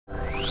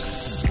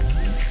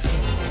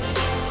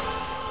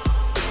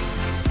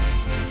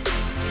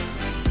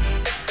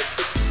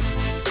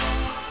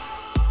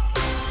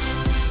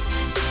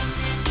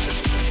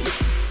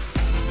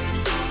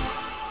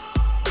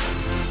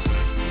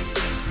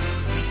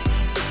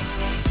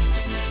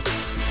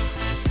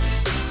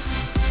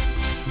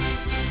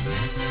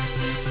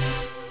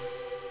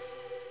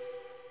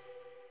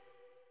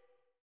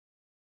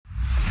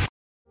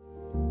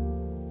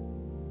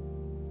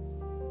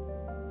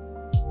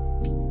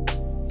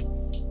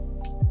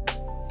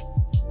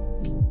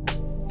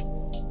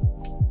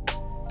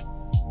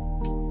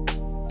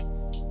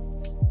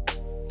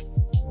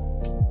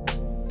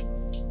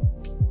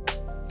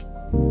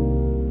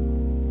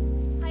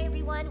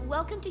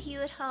Welcome to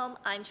Hue at Home.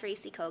 I'm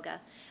Tracy Koga.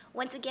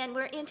 Once again,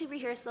 we're into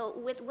rehearsal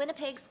with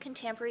Winnipeg's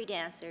contemporary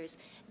dancers.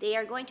 They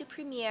are going to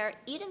premiere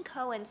Idan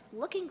Cohen's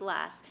Looking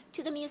Glass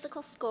to the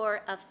musical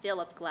score of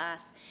Philip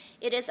Glass.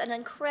 It is an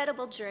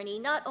incredible journey,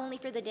 not only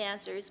for the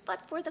dancers,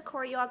 but for the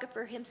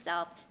choreographer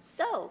himself.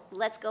 So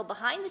let's go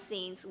behind the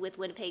scenes with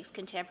Winnipeg's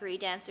contemporary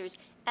dancers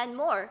and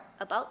more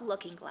about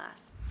Looking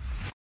Glass.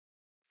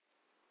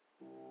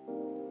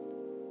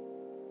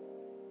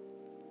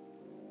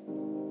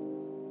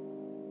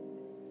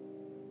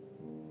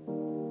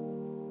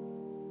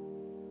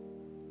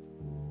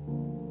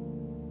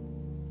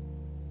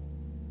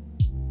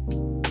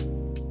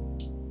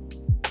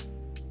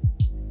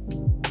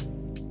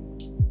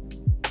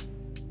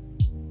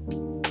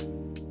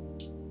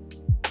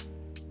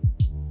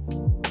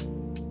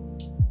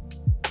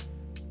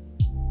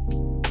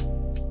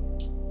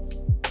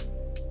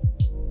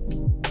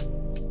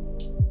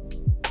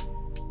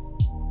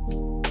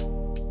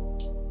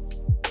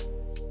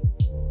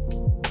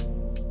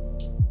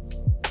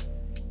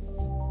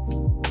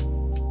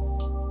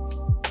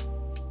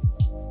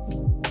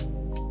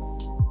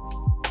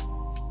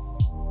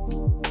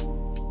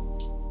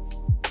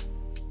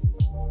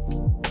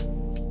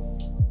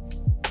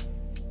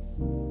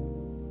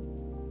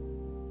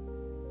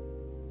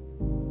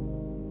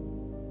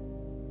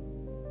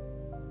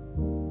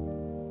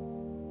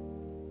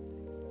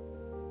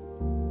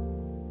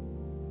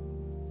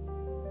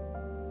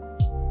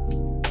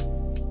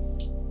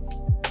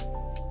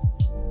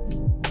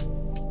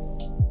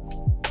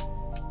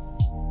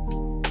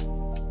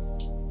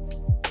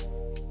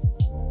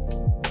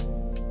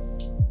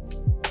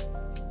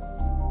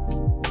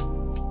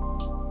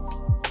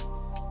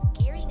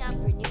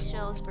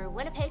 For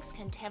Winnipeg's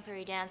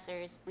contemporary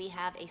dancers, we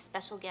have a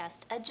special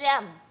guest, a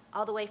gem,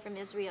 all the way from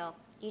Israel,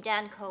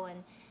 Idan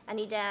Cohen. And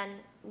Idan,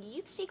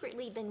 you've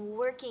secretly been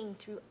working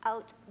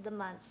throughout the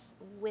months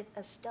with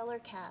a stellar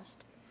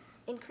cast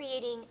in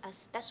creating a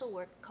special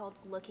work called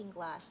Looking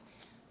Glass.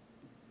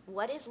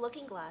 What is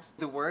Looking Glass?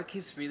 The work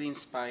is really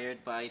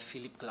inspired by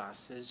Philip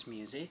Glass's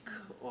music,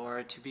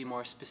 or to be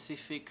more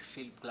specific,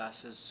 Philip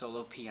Glass's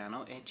solo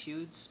piano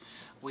etudes.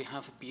 We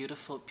have a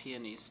beautiful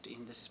pianist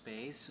in the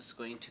space who's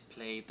going to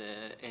play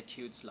the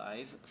etudes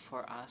live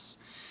for us.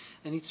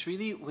 And it's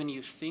really, when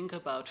you think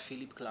about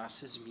Philip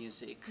Glass's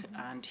music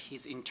and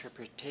his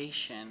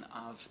interpretation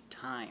of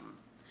time.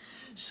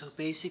 So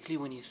basically,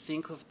 when you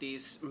think of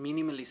this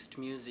minimalist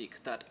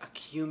music that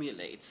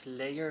accumulates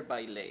layer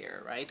by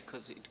layer, right?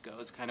 Because it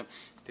goes kind of,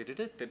 he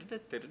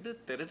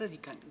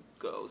kind of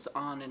goes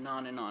on and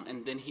on and on,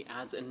 and then he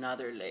adds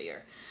another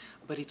layer.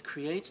 But it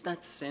creates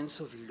that sense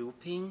of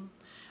looping,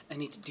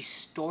 and it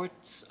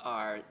distorts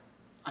our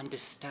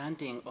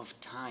understanding of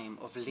time,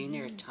 of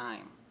linear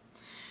time.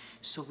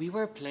 So we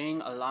were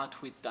playing a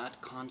lot with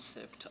that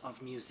concept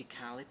of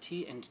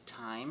musicality and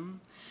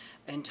time,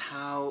 and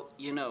how,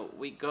 you know,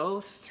 we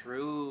go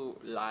through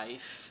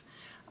life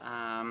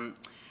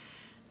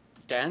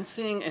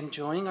dancing,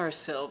 enjoying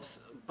ourselves,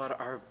 but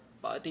our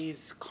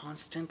bodies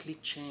constantly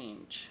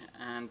change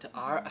and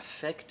are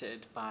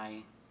affected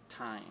by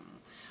time.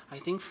 I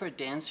think for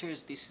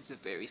dancers this is a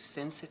very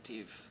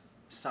sensitive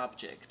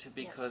subject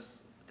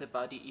because the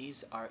body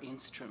is our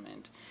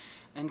instrument.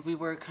 And we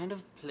were kind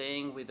of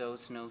playing with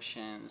those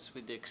notions,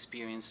 with the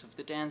experience of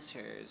the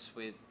dancers,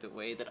 with the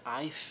way that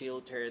I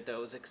filter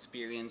those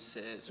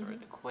experiences or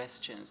the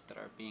questions that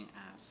are being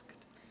asked.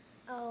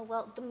 Oh,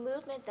 well, the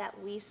movement that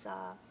we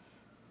saw,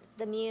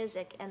 the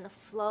music and the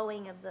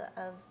flowing of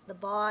the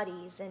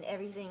bodies and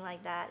everything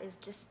like that is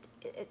just,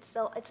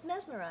 it's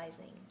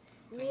mesmerizing,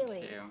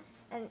 really. Thank you.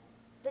 And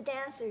the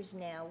dancers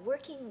now,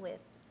 working with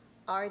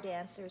our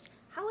dancers,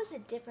 how is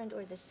it different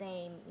or the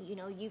same? You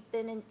know, you've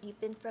been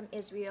from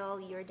Israel,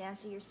 you're a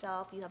dancer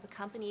yourself, you have a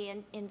company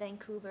in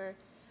Vancouver.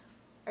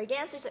 Are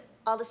dancers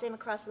all the same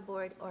across the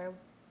board, or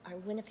are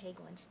Winnipeg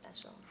ones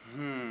special?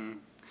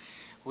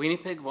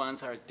 Winnipeg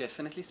ones are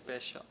definitely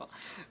special.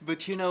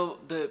 But you know,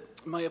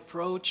 my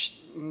approach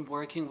in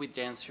working with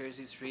dancers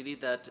is really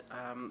that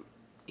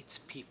it's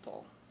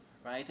people,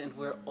 right? And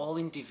we're all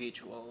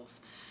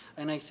individuals.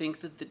 And I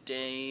think that the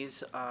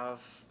days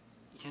of,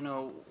 you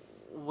know,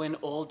 when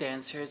all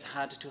dancers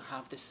had to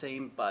have the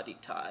same body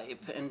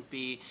type and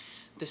be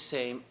the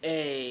same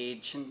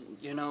age and,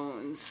 you know,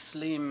 and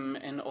slim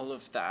and all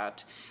of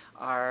that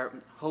are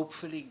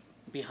hopefully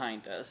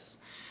behind us.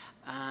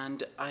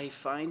 And I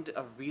find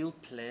a real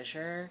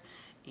pleasure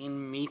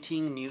in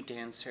meeting new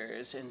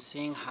dancers and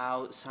seeing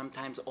how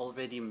sometimes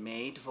already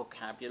made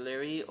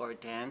vocabulary or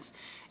dance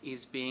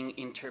is being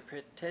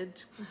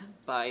interpreted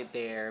by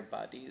their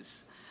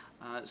bodies.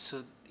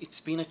 So it's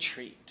been a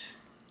treat.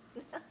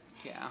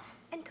 Yeah.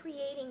 And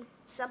creating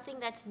something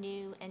that's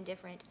new and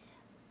different,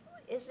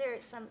 is there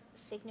some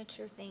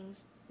signature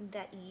things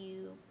that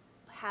you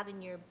have in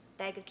your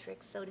bag of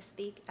tricks, so to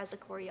speak, as a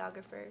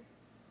choreographer,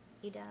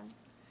 Idan?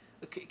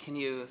 Okay, can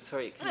you,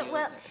 sorry, can you?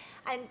 Well,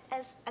 I'm,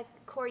 as a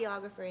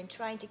choreographer and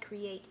trying to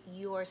create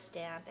your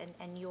stamp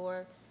and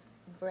your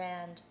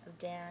brand of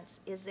dance,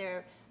 is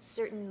there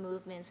certain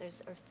movements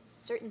or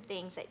certain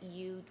things that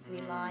you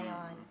rely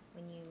on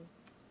when you,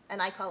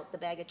 and I call it the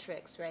bag of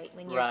tricks, right?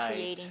 When you're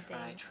creating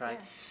things. Right.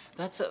 Yeah.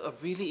 That's a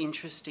really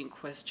interesting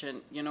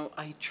question. You know,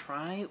 I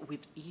try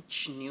with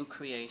each new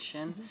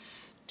creation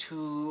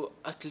to,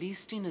 at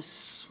least in a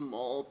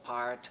small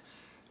part,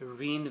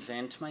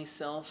 reinvent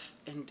myself,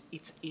 and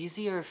it's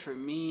easier for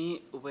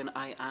me when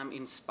I am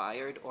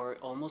inspired or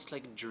almost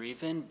like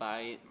driven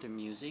by the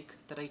music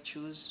that I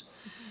choose.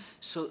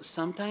 So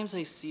sometimes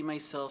I see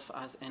myself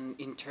as an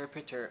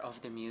interpreter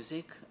of the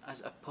music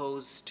as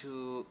opposed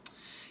to,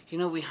 you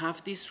know, we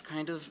have this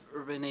kind of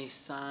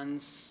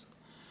Renaissance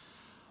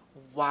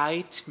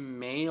white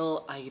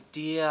male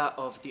idea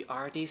of the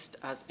artist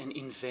as an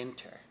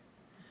inventor.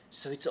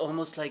 So it's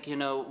almost like, you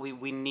know,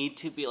 we need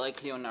to be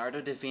like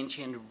Leonardo da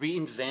Vinci and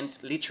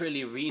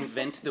literally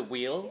reinvent the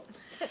wheel.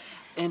 Yes.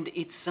 And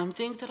it's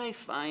something that I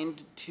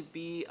find to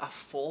be a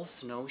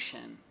false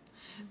notion,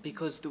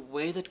 because the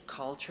way that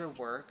culture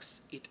works,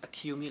 it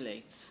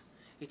accumulates.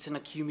 It's an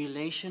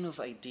accumulation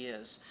of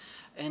ideas.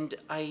 And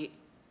I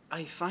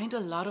find a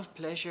lot of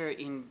pleasure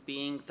in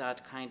being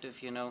that kind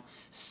of, you know,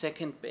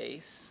 second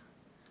base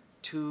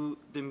to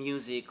the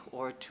music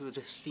or to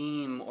the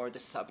theme or the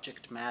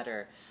subject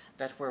matter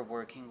that we're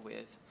working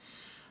with.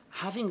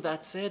 Having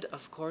that said,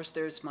 of course,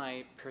 there's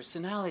my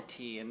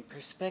personality and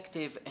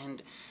perspective,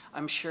 and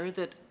I'm sure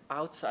that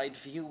outside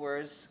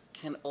viewers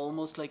can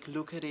almost like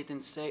look at it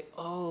and say,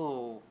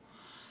 oh,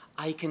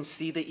 I can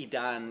see the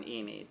Idan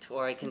in it,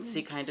 or I can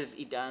see kind of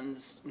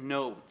Idan's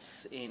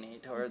notes in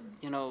it, or,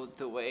 you know,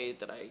 the way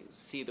that I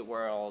see the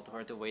world,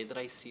 or the way that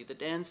I see the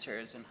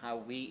dancers and how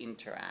we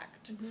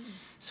interact.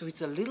 So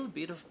it's a little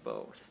bit of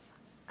both.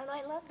 And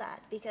I love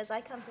that, because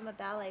I come from a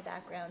ballet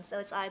background, so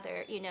it's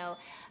either, you know,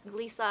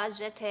 glissade,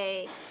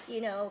 jeté, you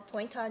know,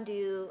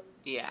 pointendu.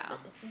 Yeah.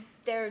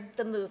 They're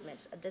the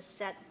movements, the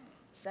set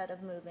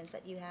of movements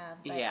that you have.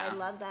 But Yeah. I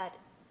love that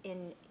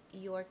in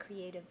your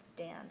creative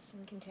dance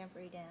and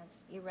contemporary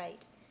dance. You're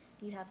right.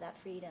 You have that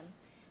freedom.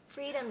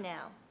 Freedom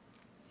now.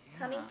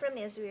 Coming from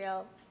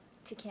Israel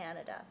to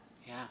Canada.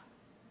 Yeah.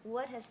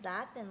 What has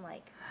that been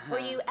like for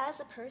you as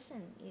a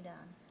person,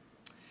 Idan?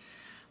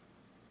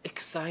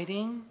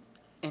 Exciting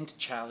and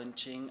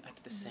challenging at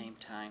the same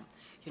time.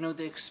 You know,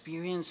 the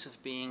experience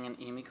of being an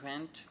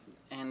immigrant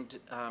and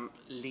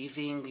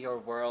leaving your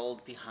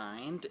world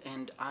behind.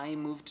 And I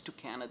moved to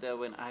Canada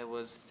when I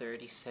was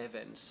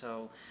 37,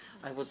 so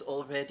I was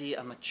already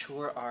a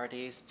mature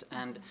artist,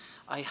 and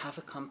I have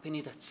a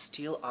company that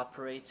still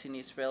operates in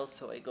Israel,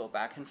 so I go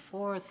back and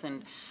forth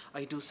and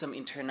I do some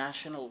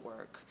international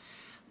work.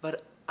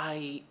 But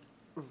I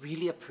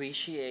really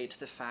appreciate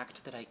the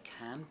fact that I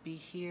can be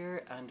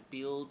here and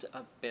build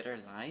a better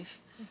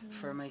life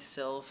for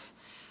myself.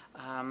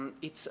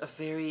 It's a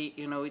very,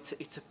 you know,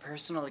 it's a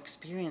personal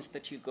experience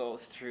that you go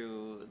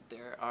through.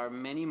 There are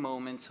many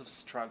moments of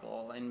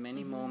struggle and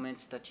many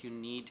moments that you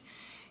need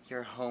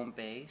your home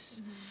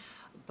base.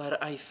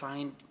 But I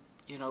find,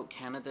 you know,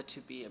 Canada to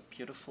be a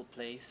beautiful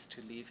place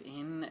to live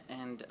in,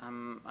 and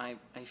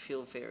I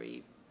feel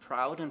very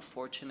proud and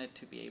fortunate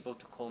to be able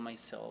to call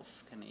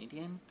myself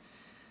Canadian.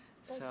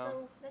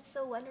 That's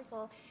so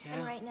wonderful. Yeah.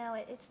 And right now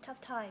it's tough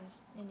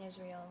times in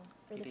Israel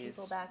for the It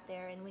people is. back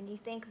there. And when you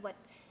think what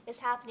is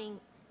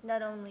happening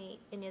not only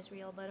in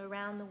Israel but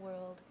around the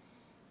world,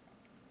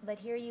 but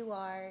here you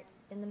are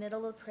in the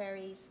middle of the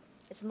prairies.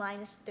 It's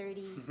minus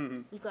 30.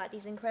 You've got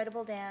these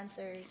incredible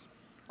dancers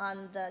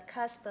on the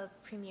cusp of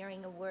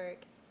premiering a work.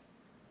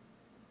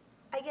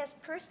 I guess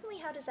personally,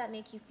 how does that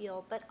make you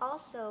feel? But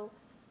also,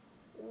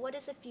 what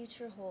does the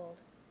future hold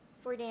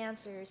for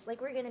dancers?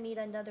 Like, we're going to meet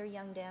another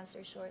young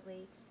dancer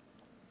shortly.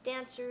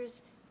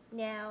 Dancers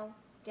now,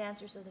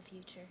 dancers of the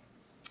future.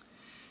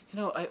 You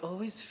know, I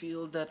always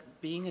feel that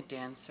being a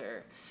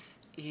dancer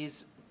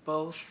is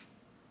both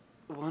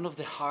one of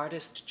the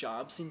hardest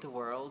jobs in the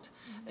world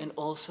and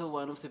also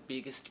one of the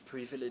biggest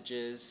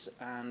privileges.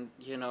 And,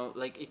 you know,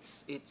 like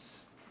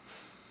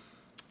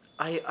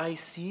I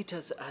see it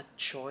as a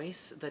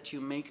choice that you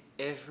make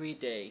every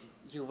day.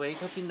 You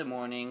wake up in the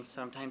morning,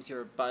 sometimes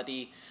your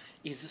body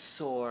is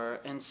sore,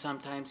 and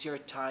sometimes you're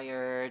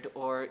tired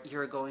or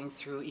you're going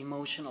through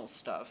emotional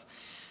stuff.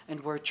 And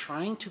we're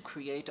trying to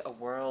create a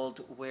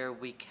world where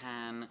we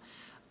can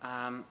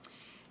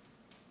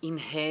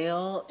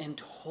inhale and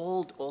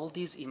hold all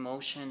these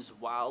emotions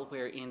while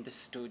we're in the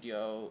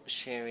studio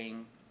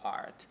sharing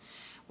art.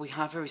 We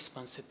have a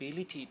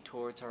responsibility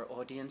towards our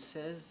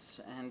audiences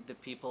and the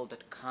people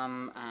that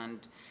come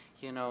and,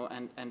 you know,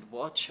 and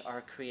watch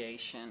our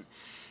creation.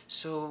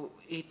 So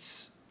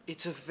it's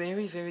a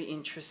very, very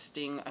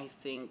interesting, I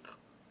think,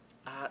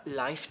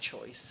 life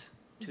choice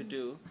to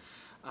do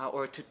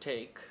or to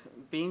take,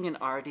 being an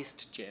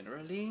artist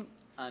generally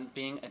and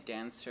being a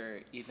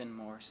dancer even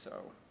more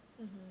so.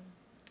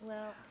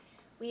 Well,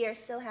 we are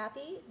so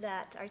happy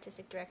that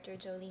Artistic Director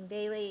Jolene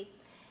Bailey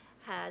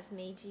has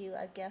made you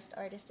a guest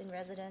artist in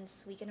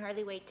residence. We can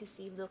hardly wait to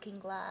see Looking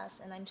Glass,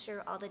 and I'm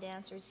sure all the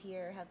dancers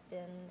here have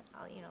been,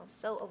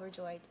 so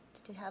overjoyed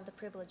to have the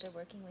privilege of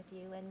working with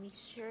you, and we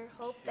sure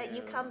hope that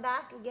you come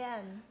back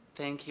again.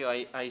 Thank you.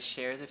 I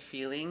share the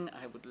feeling.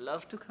 I would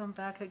love to come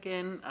back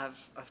again.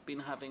 I've been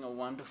having a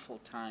wonderful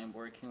time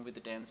working with the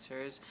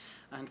dancers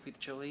and with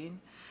Jolene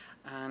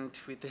and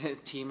with the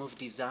team of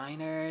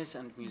designers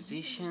and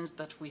musicians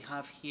that we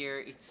have here.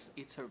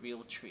 It's a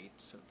real treat,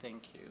 so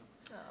thank you.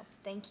 Oh,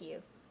 thank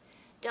you.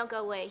 Don't go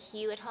away.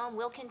 Hue at Home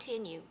will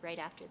continue right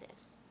after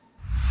this.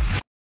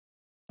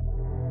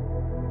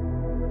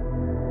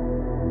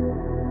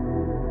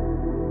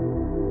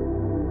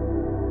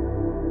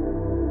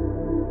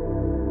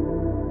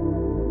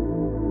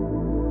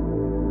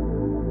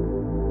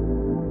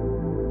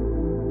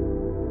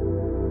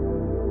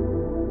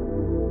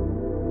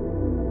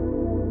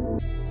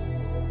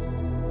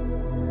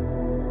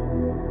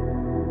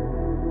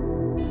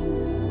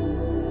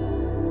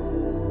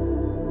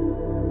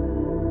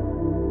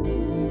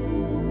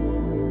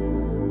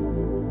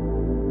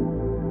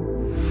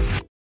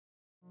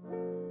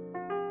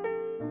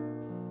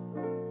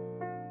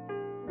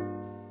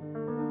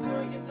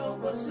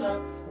 What's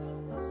up?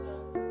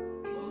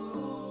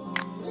 Ooh,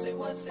 say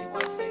what, say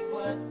what, say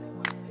what?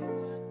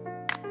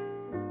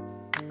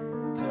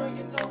 Girl,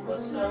 you know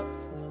what's up?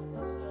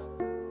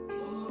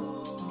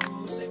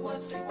 Ooh, say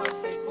what, say what,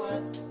 say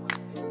what?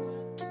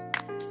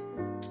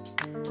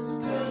 So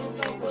tell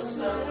me what's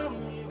up?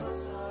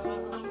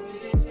 I'm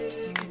feeling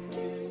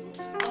you.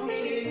 I'm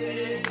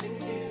feeling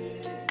you.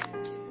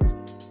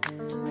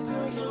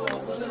 Girl, you know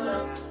what's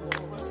up?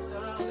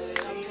 Say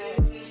I'm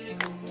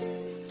feeling you.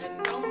 And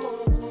I'm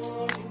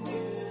holding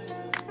you.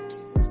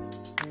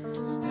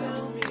 So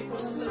tell me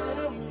what's up?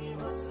 Tell me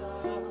what's up?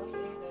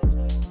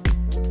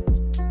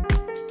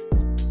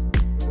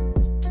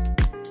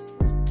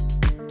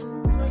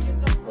 Girl, you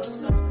know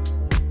what's up?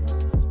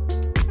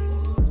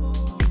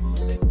 Ooh,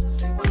 say what,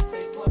 say what,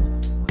 say what?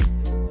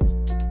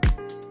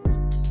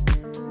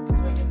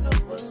 Girl, you know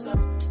what's up?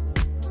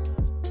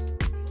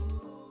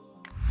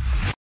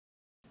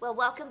 Well,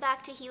 welcome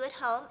back to Hue at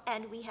Home,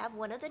 and we have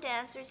one of the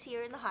dancers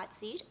here in the hot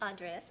seat,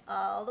 Andres,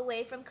 all the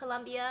way from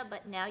Colombia,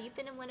 but now you've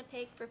been in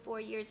Winnipeg for 4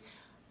 years,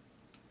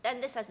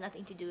 and this has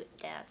nothing to do with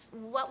dance.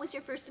 What was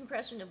your first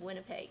impression of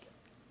Winnipeg?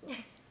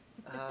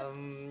 I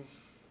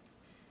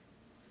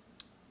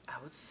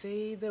would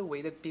say the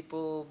way that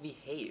people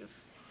behave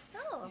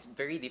Oh, is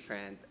very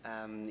different.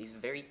 It's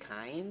very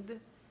kind,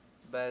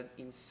 but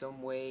in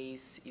some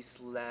ways it's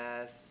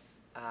less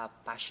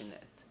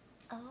passionate.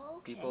 oh,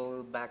 okay.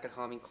 People back at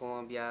home in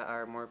Colombia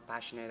are more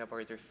passionate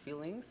about their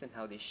feelings and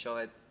how they show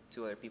it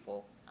to other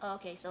people.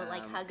 Okay, so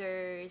like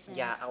huggers and...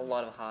 Yeah, a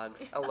lot of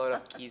hugs, a lot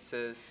of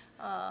kisses.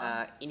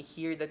 In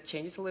here, that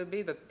changes a little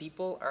bit, but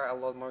people are a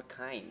lot more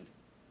kind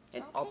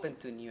and Okay. open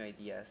to new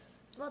ideas.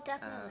 Well,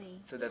 definitely.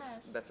 So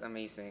yes. that's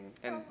amazing,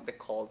 and Oh. the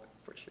cold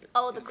for sure.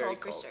 Oh, the It's very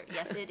cold for sure.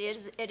 Yes, it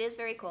is. It is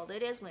very cold.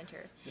 It is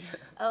winter.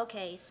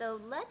 Okay, so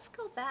let's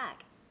go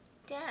back.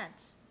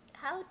 Dance.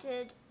 How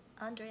did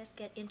Andres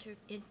get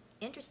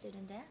interested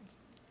in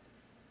dance?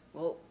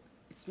 Well,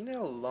 it's been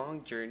a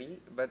long journey,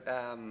 but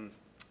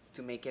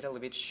to make it a little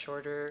bit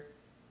shorter,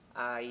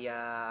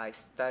 I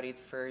studied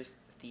first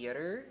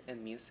theater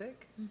and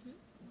music.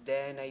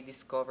 Then I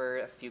discovered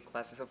a few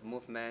classes of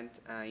movement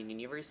in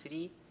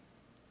university.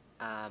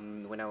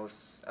 When I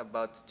was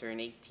about to turn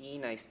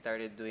 18, I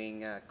started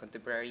doing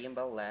contemporary and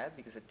ballet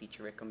because a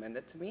teacher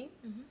recommended to me.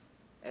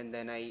 And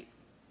then I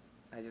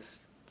just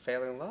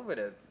fell in love with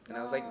it. And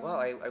I was like, wow,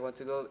 I want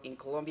to go. In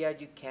Colombia,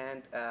 you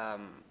can't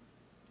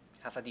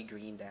have a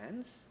degree in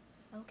dance.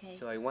 Okay.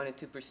 So I wanted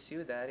to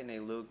pursue that, and I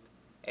looked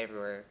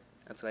everywhere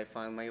until I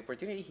found my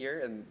opportunity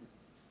here.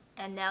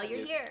 And now I you're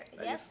just- here.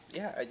 I Yes. just-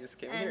 yeah, I just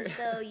came And here.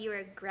 so you're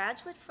a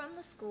graduate from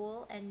the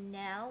school, and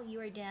now you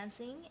are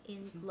dancing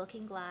in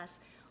Looking Glass.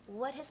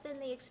 What has been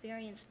the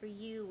experience for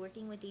you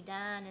working with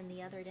Idan and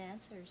the other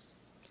dancers?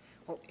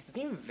 Well, it's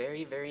been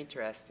very, very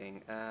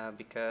interesting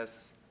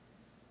because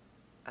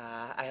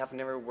I have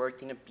never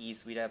worked in a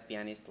piece with a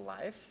pianist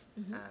live.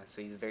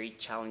 So it's very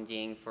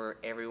challenging for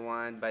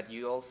everyone, but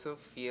you also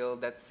feel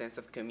that sense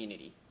of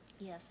community.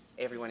 Yes.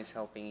 Everyone is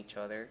helping each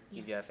other. Yeah.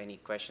 If you have any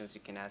questions,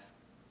 you can ask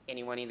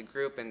anyone in the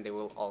group and they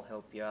will all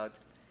help you out.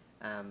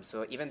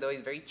 So even though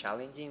it's very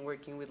challenging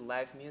working with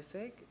live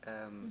music,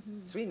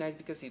 it's really nice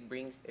because it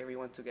brings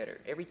everyone together.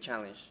 Every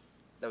challenge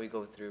that we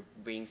go through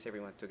brings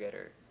everyone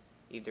together.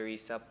 If there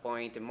is a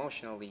point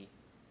emotionally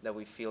that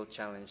we feel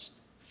challenged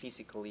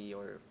physically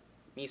or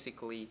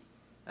musically,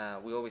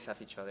 we always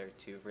have each other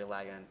to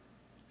rely on.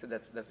 So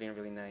that's been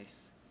really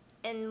nice.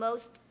 In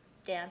most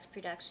dance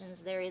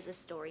productions, there is a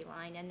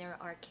storyline and there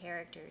are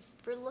characters.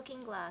 For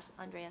Looking Glass,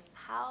 Andreas,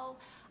 how,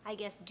 I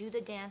guess, do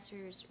the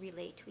dancers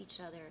relate to each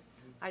other?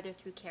 Either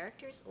through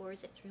characters or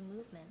is it through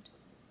movement?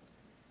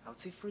 I would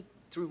say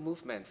through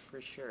movement,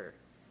 for sure.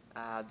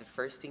 The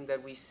first thing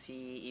that we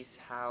see is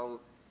how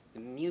the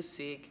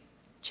music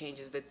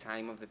changes the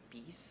time of the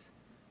piece,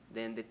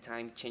 then the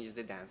time changes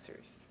the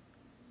dancers.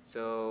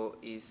 So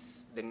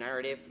the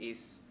narrative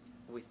is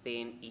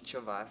within each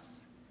of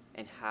us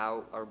and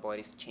how our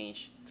bodies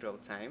change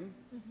throughout time.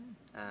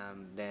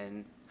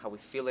 Then how we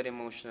feel it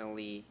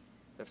emotionally.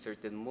 We have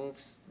certain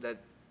moves that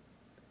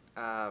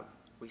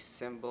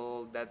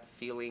resemble that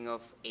feeling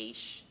of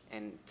age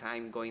and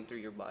time going through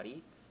your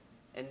body.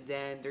 And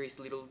then there is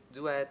little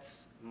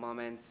duets,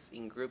 moments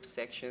in group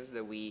sections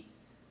that we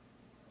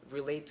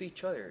relate to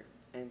each other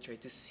and try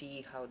to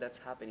see how that's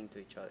happening to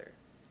each other.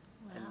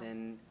 Wow. And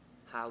then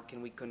how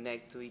can we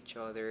connect to each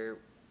other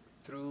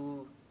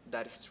through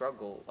that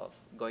struggle of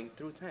going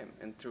through time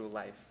and through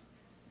life.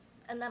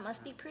 And that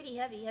must be pretty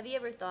heavy. Have you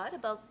ever thought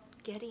about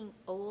getting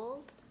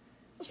old?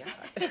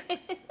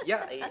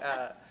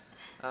 Yeah.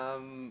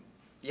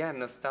 Yeah,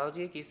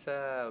 nostalgic is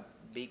a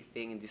big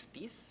thing in this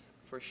piece,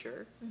 for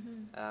sure.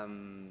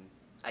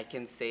 I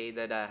can say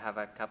that I have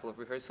a couple of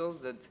rehearsals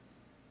that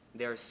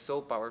they are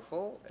so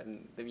powerful,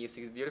 and the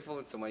music is beautiful,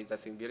 and somebody's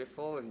dancing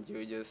beautiful, and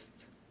you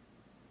just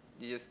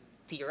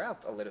tear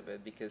up a little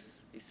bit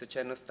because it's such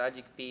a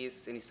nostalgic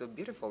piece, and it's so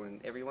beautiful,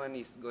 and everyone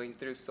is going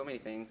through so many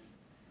things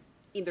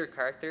in their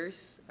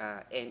characters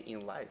and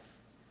in life.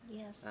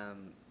 Yes.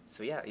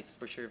 So yeah, it's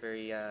for sure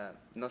very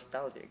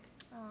nostalgic.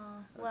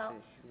 Well, say,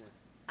 yeah.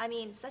 I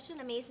mean, such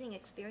an amazing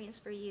experience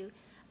for you.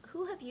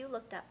 Who have you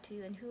looked up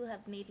to, and who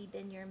have maybe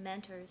been your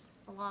mentors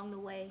along the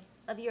way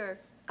of your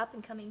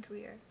up-and-coming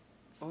career?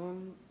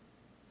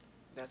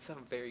 That's a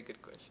very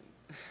good question.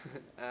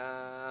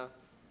 I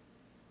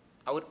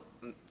would,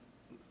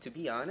 to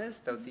be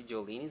honest, I would say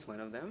Jolene is one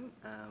of them.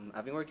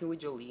 I've been working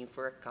with Jolene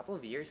for a couple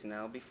of years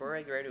now. Before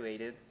I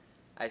graduated,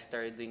 I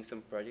started doing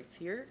some projects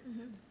here.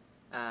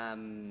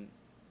 And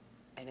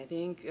I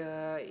think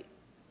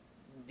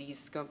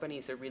these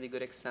companies are a really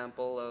good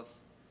example of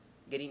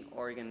getting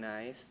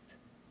organized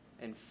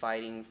and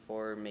fighting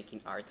for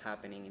making art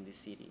happening in the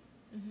city.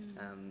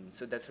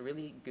 So that's a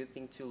really good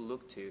thing to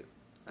look to,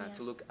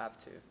 to look up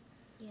to.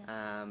 Yes.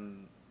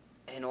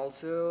 And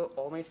also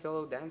all my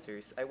fellow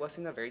dancers. I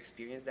wasn't a very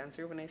experienced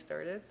dancer when I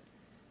started,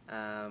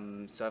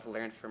 so I've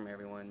learned from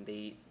everyone.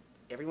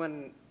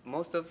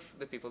 Most of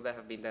the people that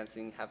have been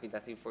dancing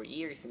for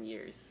years and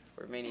years,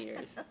 for many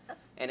years,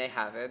 and I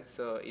haven't.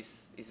 So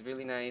it's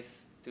really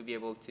nice to be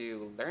able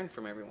to learn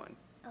from everyone.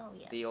 Oh,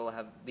 yes. They all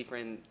have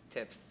different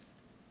tips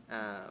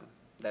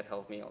that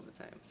help me all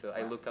the time. So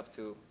I look up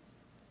to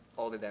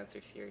all the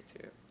dancers here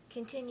too.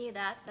 Continue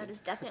that. That is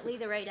definitely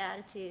the right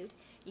attitude.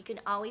 You can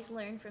always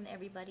learn from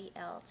everybody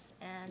else,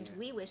 and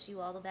we wish you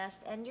all the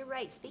best. And you're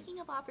right, speaking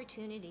of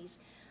opportunities,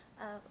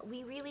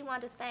 we really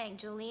want to thank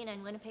Jolene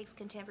and Winnipeg's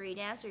Contemporary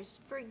Dancers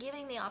for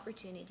giving the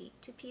opportunity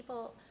to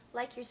people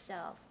like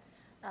yourself,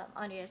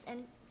 Andreas.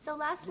 And so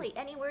lastly,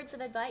 any words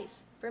of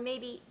advice for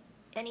maybe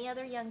any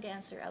other young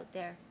dancer out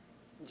there?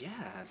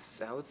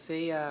 Yes, I would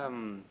say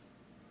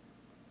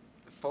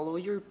follow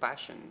your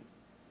passion.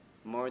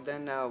 More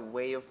than a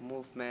way of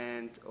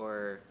movement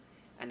or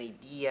an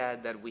idea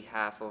that we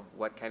have of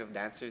what kind of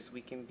dancers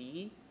we can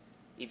be,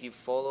 if you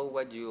follow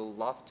what you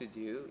love to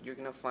do, you're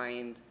going to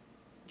find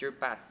your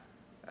path.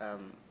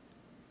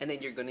 And then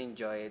you're going to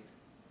enjoy it,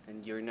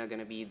 and you're not going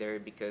to be there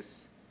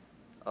because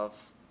of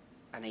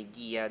an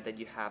idea that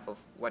you have of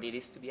what it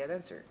is to be a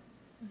dancer.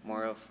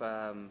 More of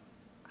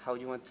how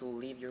you want to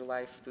live your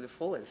life to the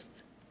fullest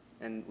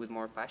and with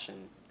more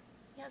passion.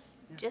 Yes,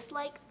 just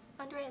like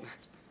Andreas.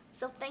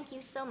 So thank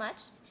you so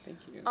much. Thank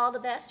you. All the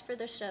best for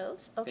the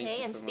shows. Okay,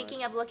 you and so speaking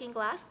much. of Looking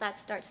Glass, that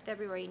starts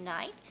February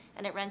 9th,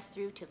 and it runs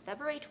through to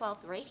February 12th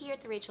right here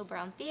at the Rachel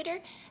Brown Theater,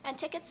 and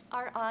tickets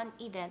are on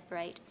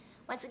Eventbrite.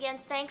 Once again,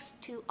 thanks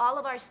to all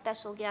of our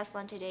special guests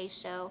on today's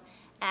show,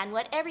 and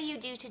whatever you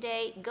do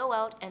today, go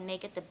out and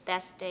make it the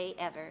best day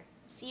ever.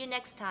 See you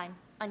next time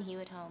on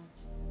Hue at Home.